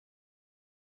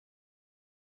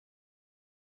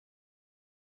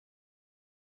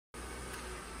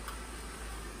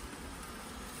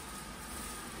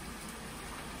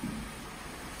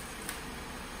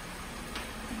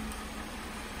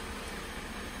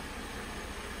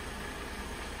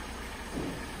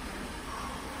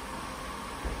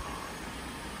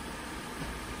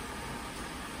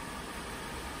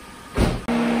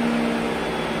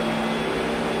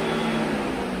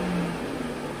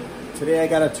Today I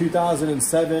got a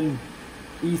 2007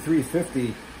 E350.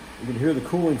 You can hear the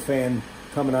cooling fan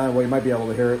coming on. Well, you might be able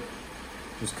to hear it.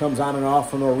 Just comes on and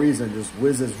off for no reason. Just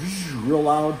whizzes real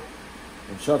loud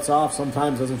and shuts off.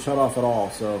 Sometimes doesn't shut off at all.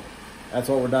 So that's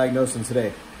what we're diagnosing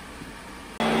today.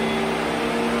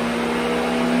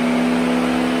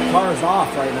 Car's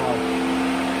off right now.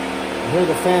 I hear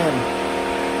the fan.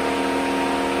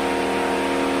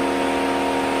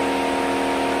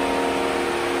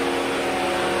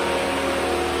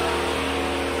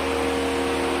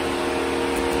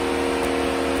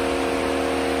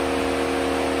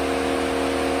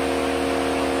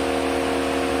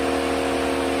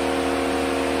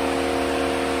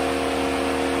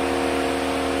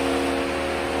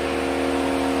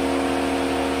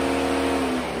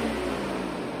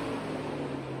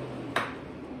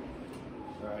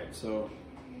 So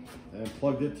I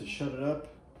unplugged it to shut it up.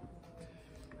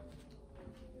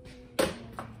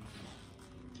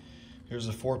 Here's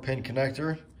a 4-pin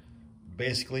connector.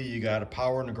 Basically, you got a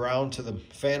power and a ground to the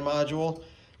fan module,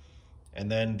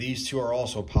 and then these two are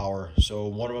also power. So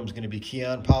one of them is going to be key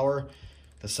on power.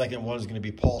 The second one is going to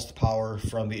be pulsed power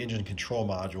from the engine control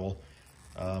module.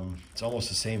 It's almost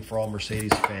the same for all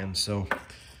Mercedes fans. So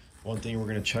one thing we're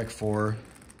going to check for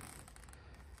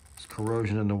is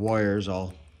corrosion in the wires.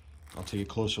 I'll take a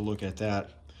closer look at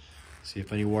that, see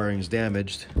if any wiring is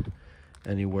damaged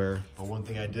anywhere. But one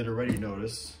thing I did already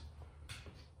notice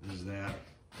is that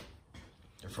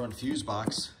the front fuse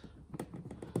box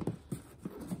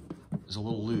is a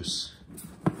little loose.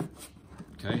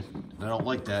 Okay, and I don't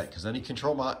like that because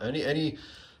any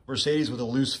Mercedes with a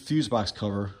loose fuse box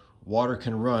cover, water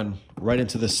can run right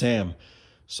into the SAM.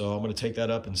 So I'm going to take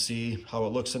that up and see how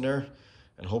it looks in there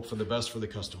and hope for the best for the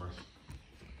customer.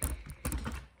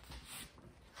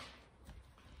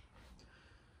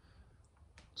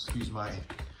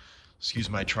 Excuse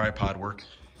my tripod work.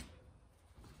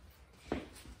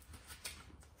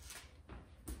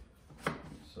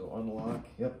 So unlock,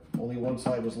 yep, only one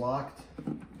side was locked.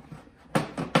 The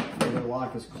other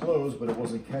lock is closed, but it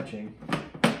wasn't catching.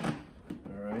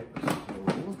 All right,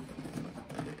 so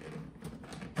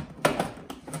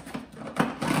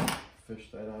fish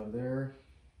that out of there.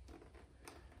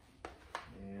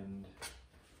 And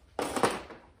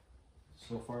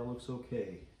so far looks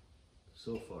okay.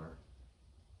 So far.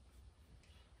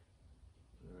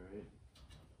 All right,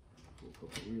 we'll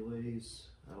put the relays.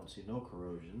 I don't see no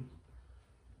corrosion.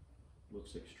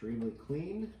 Looks extremely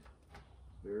clean.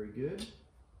 Very good.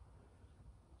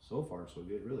 So far, so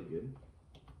good. Really good.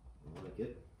 I like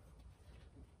it.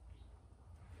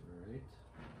 All right.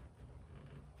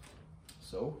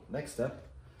 So, next step,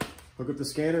 hook up the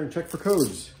scanner and check for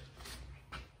codes.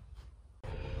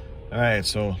 All right,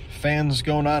 so fans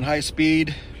going on high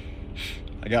speed.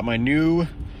 I got my new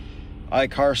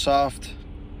iCarSoft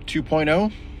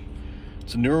 2.0.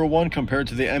 It's a newer one compared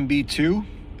to the MB2.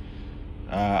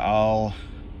 I'll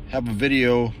have a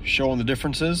video showing the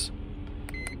differences.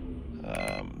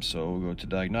 So we'll go to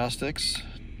diagnostics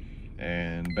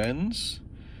and bends,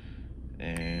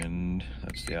 and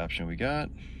that's the option we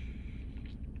got.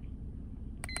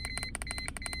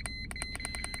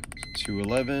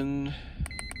 211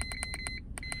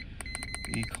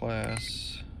 E-class.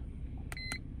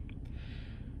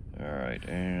 All right,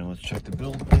 and let's check the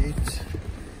build date.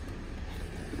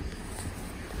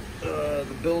 The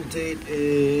build date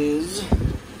is,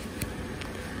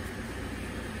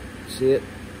 see it,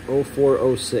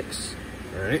 0406.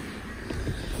 All right.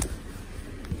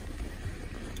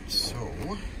 So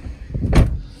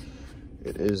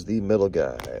it is the middle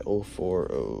guy,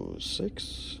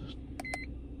 0406.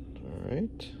 All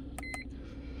right.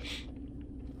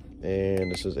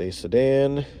 And this is a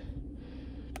sedan.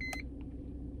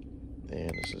 And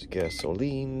this is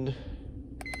gasoline.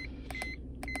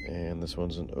 And this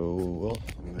one's an well,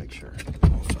 let me make sure.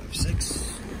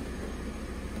 056.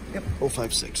 Yep,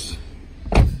 056.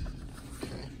 Okay.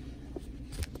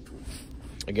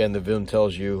 Again, the VIN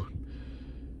tells you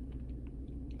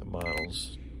the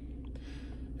models.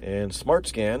 And Smart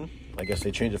Scan, I guess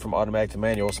they changed it from automatic to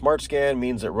manual. Smart Scan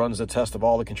means it runs the test of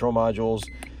all the control modules,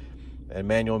 and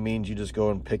manual means you just go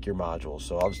and pick your modules.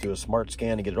 So I'll just do a Smart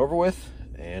Scan to get it over with,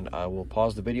 and I will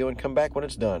pause the video and come back when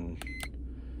it's done.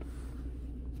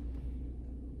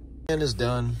 Scan is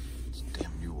done.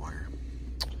 Damn new wire.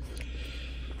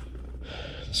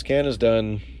 The scan is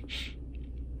done.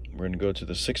 We're going to go to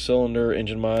the 6-cylinder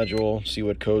engine module, see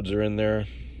what codes are in there.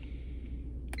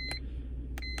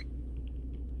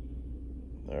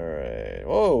 All right.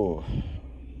 Whoa.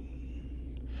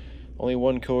 Only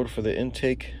one code for the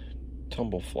intake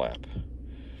tumble flap.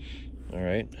 All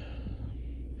right.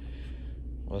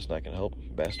 Well, that's not going to help,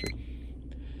 bastard.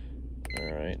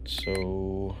 right,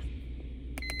 so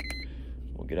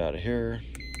we'll get out of here.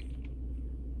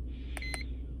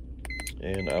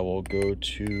 And I will go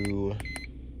to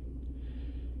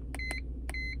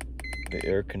the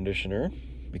air conditioner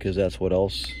because that's what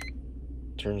else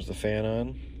turns the fan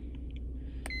on.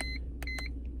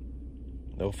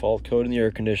 No fault code in the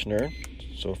air conditioner.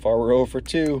 So far we're 0 for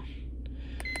 2.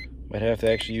 Might have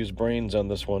to actually use brains on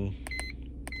this one.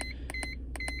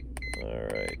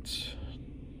 Alright.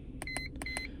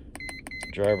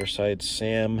 Driver's side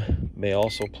SAM may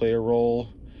also play a role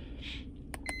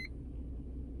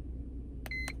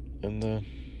in the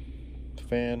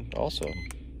fan. Also,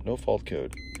 no fault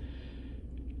code.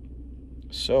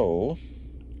 So,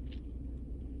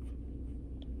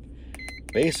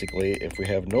 basically, if we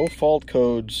have no fault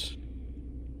codes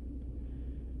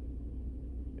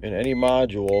in any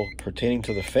module pertaining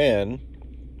to the fan,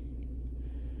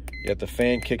 yet the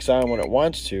fan kicks on when it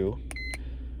wants to,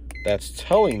 that's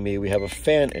telling me we have a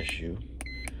fan issue.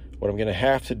 What I'm going to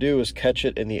have to do is catch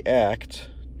it in the act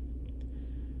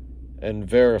and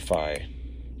verify.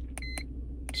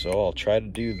 So I'll try to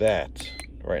do that.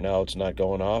 Right now it's not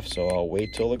going off, so I'll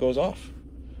wait till it goes off.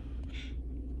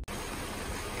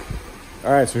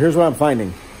 All right, so here's what I'm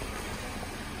finding.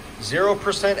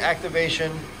 0%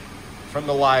 activation from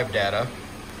the live data.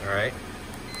 All right,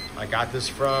 I got this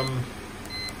from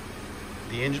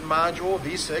the engine module,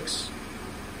 V6.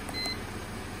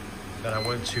 Then I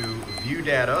went to view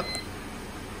data,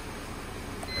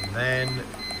 and then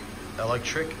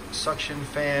electric suction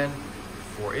fan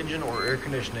for engine or air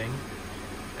conditioning,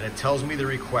 and it tells me the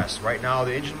request. Right now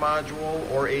the engine module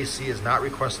or AC is not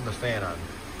requesting the fan on.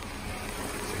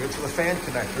 So go to the fan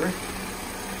connector,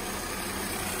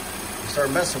 and start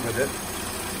messing with it.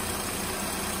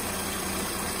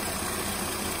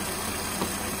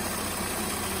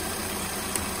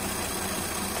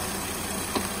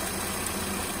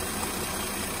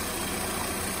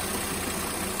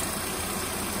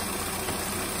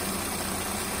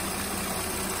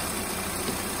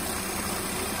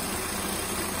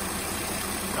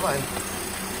 Come on.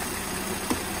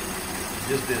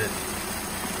 Just did it.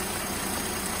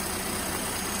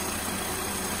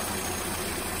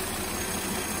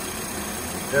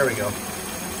 There we go.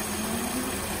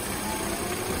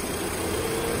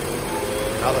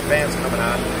 Now the fan's coming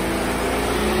on.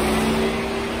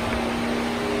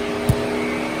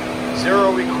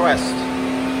 0 request.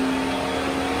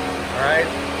 All right.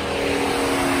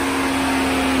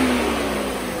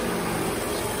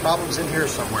 Some problems in here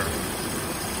somewhere.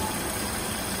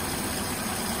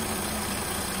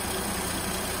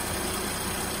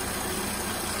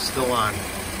 Still on.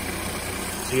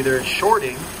 It's either it's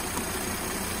shorting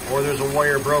or there's a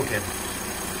wire broken.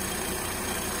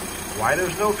 Why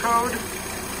there's no code?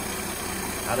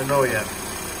 I don't know yet.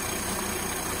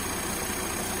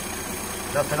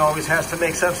 Nothing always has to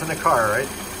make sense in the car, right?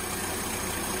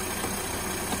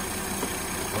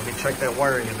 Let me check that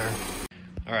wiring in there.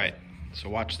 All right, so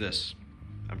watch this.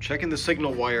 I'm checking the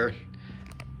signal wire.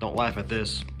 Don't laugh at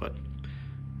this, but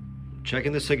I'm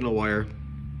checking the signal wire.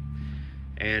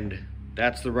 And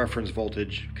that's the reference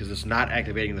voltage because it's not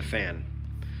activating the fan.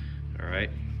 All right,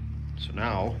 so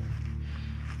now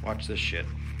watch this shit.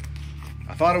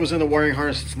 I thought it was in the wiring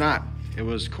harness. It's not. It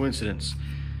was coincidence.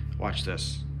 Watch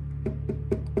this.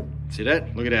 See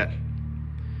that? Look at that.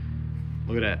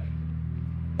 Look at that.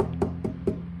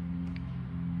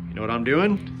 You know what I'm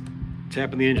doing?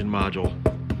 Tapping the engine module.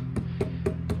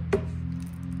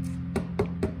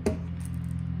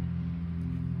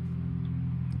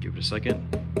 Give it a second.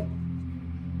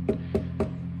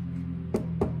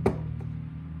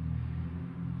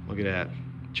 Look at that,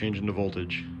 changing the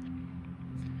voltage.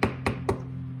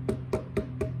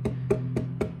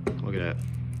 Look at that.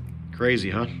 Crazy,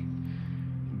 huh?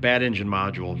 Bad engine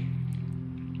module.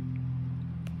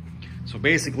 So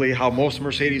basically how most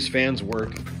Mercedes fans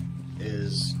work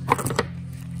is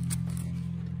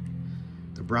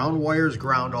the brown wire is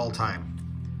ground all time.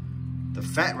 The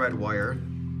fat red wire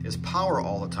is power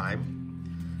all the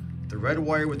time. The red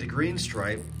wire with the green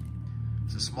stripe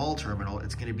is a small terminal.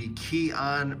 It's going to be key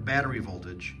on battery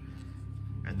voltage.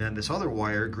 And then this other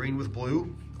wire, green with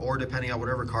blue, or depending on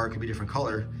whatever car, it could be different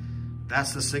color,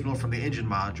 that's the signal from the engine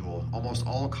module. Almost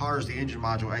all cars, the engine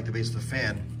module activates the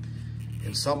fan.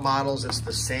 In some models, it's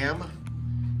the SAM,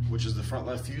 which is the front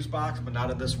left fuse box, but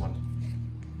not in this one.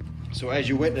 So as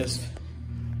you witnessed,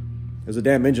 there's a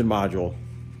damn engine module.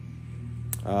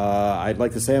 I'd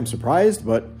like to say I'm surprised,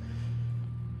 but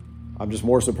I'm just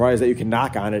more surprised that you can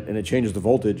knock on it and it changes the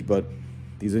voltage. But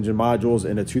these engine modules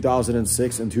in a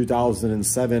 2006 and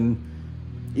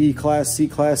 2007 E-Class,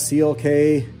 C-Class,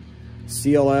 CLK,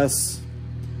 CLS,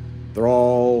 they're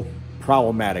all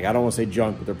problematic. I don't want to say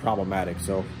junk, but they're problematic.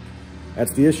 So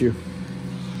that's the issue.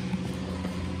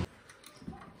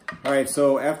 All right,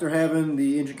 so after having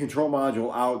the engine control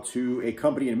module out to a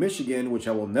company in Michigan, which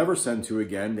I will never send to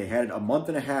again, they had it a month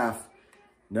and a half,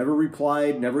 never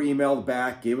replied, never emailed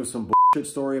back, gave us some bullshit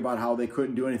story about how they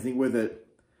couldn't do anything with it,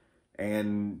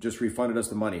 and just refunded us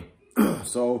the money.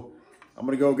 So I'm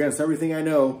gonna go against everything I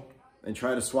know and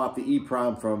try to swap the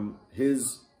EEPROM from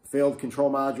his failed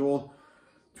control module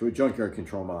to a junkyard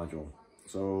control module.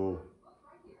 So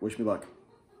wish me luck.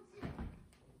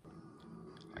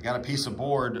 I got a piece of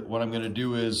board. What I'm going to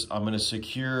do is I'm going to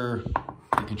secure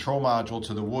the control module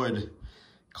to the wood,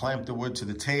 clamp the wood to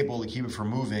the table to keep it from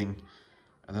moving,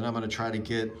 and then I'm going to try to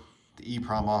get the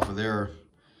EEPROM off of there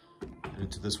and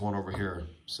into this one over here.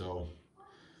 So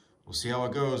we'll see how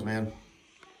it goes, man.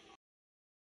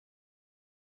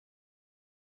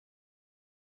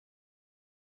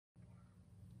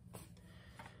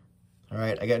 All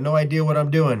right, I got no idea what I'm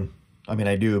doing. I mean,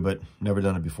 I do, but never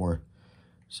done it before.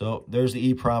 So there's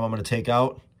the EEPROM I'm going to take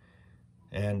out,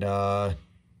 and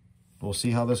we'll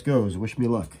see how this goes. Wish me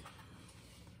luck.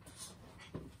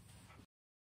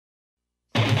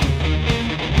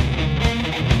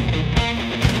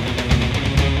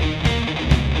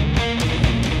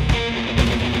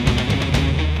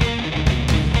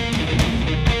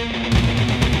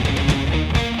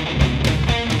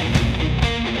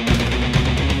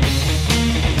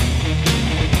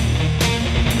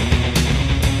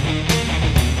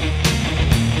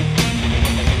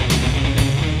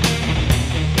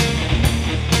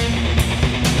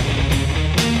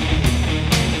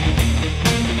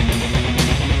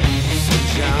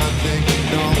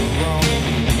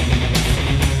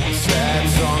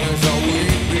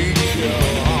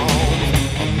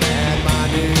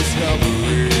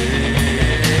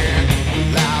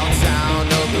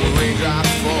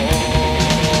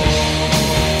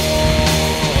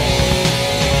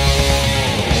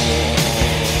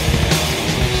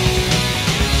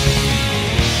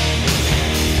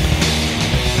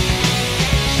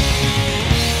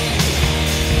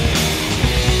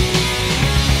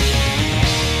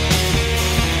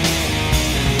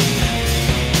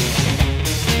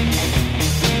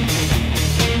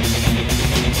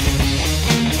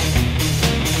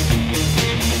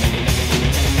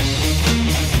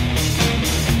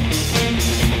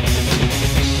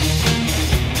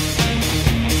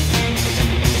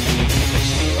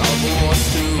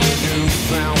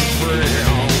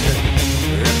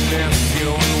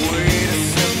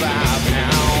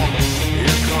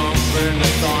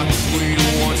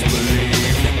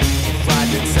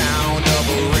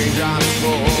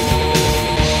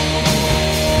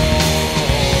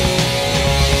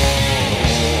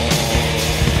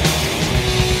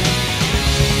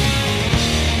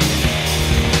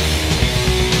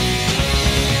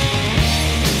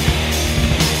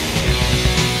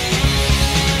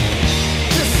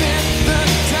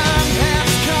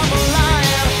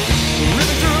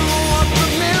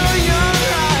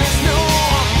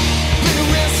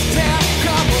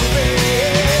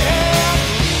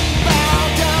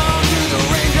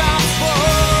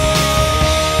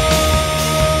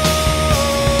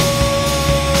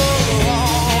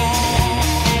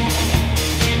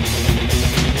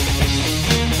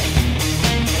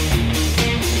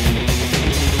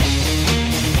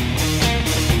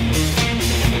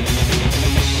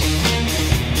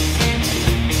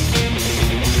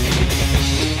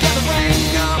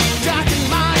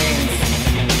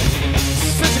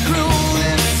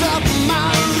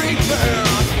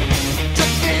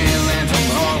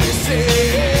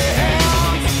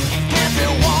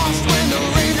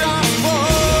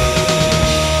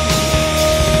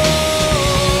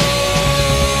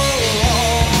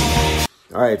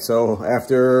 All right, so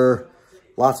after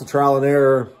lots of trial and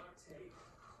error,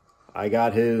 I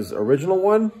got his original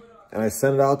one, and I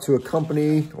sent it out to a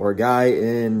company or a guy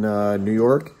in New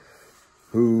York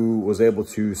who was able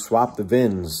to swap the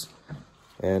VINs.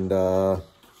 And my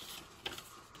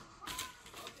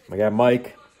guy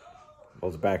Mike, well,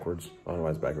 it's backwards. I don't know why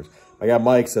it's backwards. My guy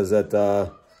Mike says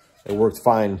that it worked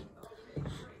fine.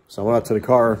 So I went out to the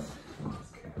car.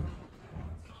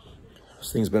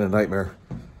 This thing's been a nightmare.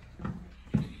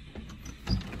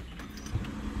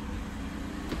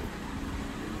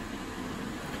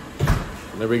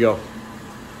 There we go.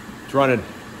 It's running.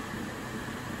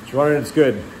 It's running, it's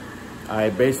good. I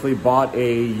basically bought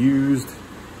a used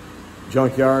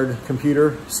junkyard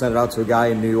computer, sent it out to a guy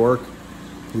in New York.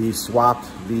 He swapped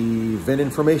the VIN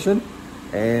information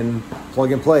and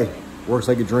plug and play. Works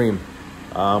like a dream.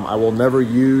 I will never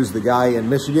use the guy in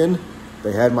Michigan.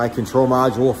 They had my control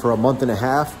module for a month and a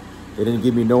half. It didn't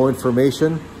give me no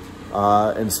information,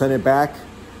 and sent it back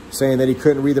saying that he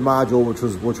couldn't read the module,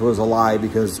 which was a lie,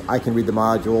 because I can read the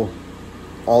module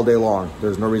all day long.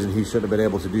 There's no reason he shouldn't have been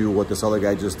able to do what this other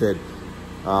guy just did.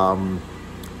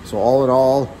 So all in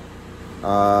all,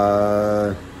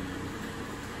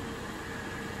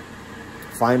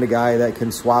 find a guy that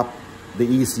can swap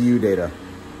the ECU data.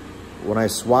 When I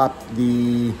swapped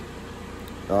the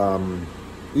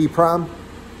EEPROM,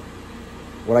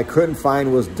 what I couldn't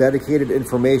find was dedicated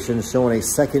information showing a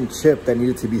second chip that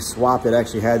needed to be swapped that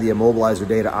actually had the immobilizer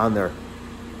data on there.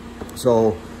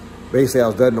 So basically I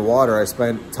was dead in the water. I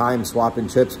spent time swapping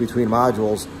chips between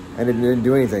modules and it didn't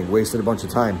do anything, wasted a bunch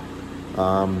of time.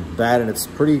 That, and it's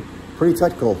pretty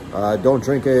technical. Don't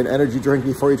drink an energy drink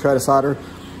before you try to solder.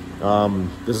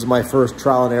 This is my first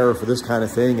trial and error for this kind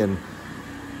of thing, and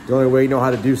the only way you know how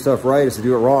to do stuff right is to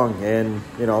do it wrong. And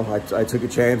you know, I took a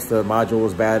chance. The module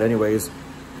was bad anyways,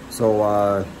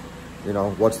 so you know,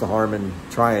 what's the harm in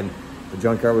trying? The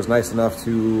junkyard was nice enough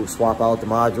to swap out the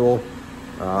module.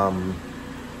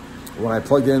 When I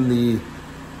plugged in the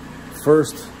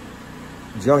first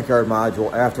junkyard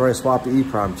module after I swapped the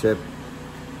EEPROM chip,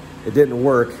 it didn't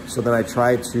work. So then I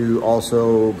tried to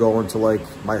also go into like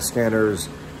my scanner's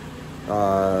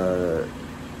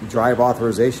drive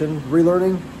authorization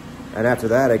relearning, and after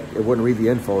that it wouldn't read the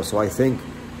info. So I think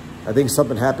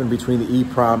something happened between the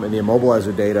EEPROM and the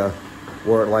immobilizer data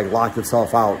where it like locked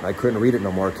itself out. I couldn't read it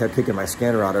no more. It kept kicking my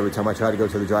scanner out every time I tried to go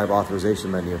to the drive authorization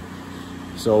menu.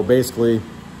 So basically,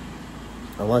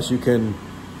 unless you can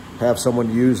have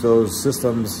someone use those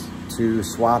systems to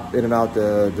swap in and out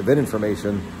the VIN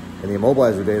information and the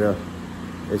immobilizer data,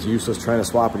 it's useless trying to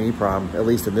swap an EEPROM, at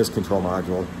least in this control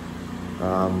module.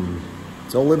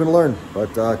 So live and learn.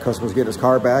 But customer's getting his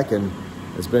car back, and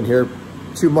it's been here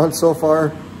 2 months so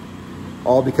far,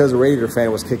 all because the radiator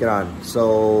fan was kicking on.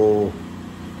 So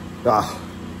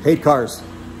hate cars,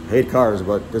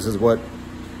 but this is what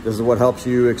helps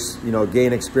you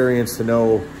gain experience to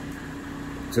know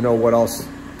what else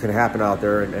can happen out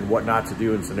there and what not to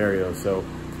do in scenarios. So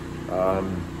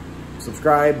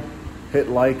subscribe, hit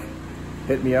like,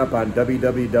 hit me up on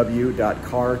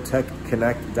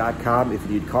www.cartechconnect.com if you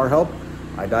need car help.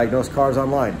 I diagnose cars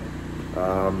online.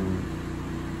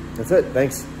 That's it.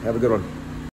 Thanks. Have a good one.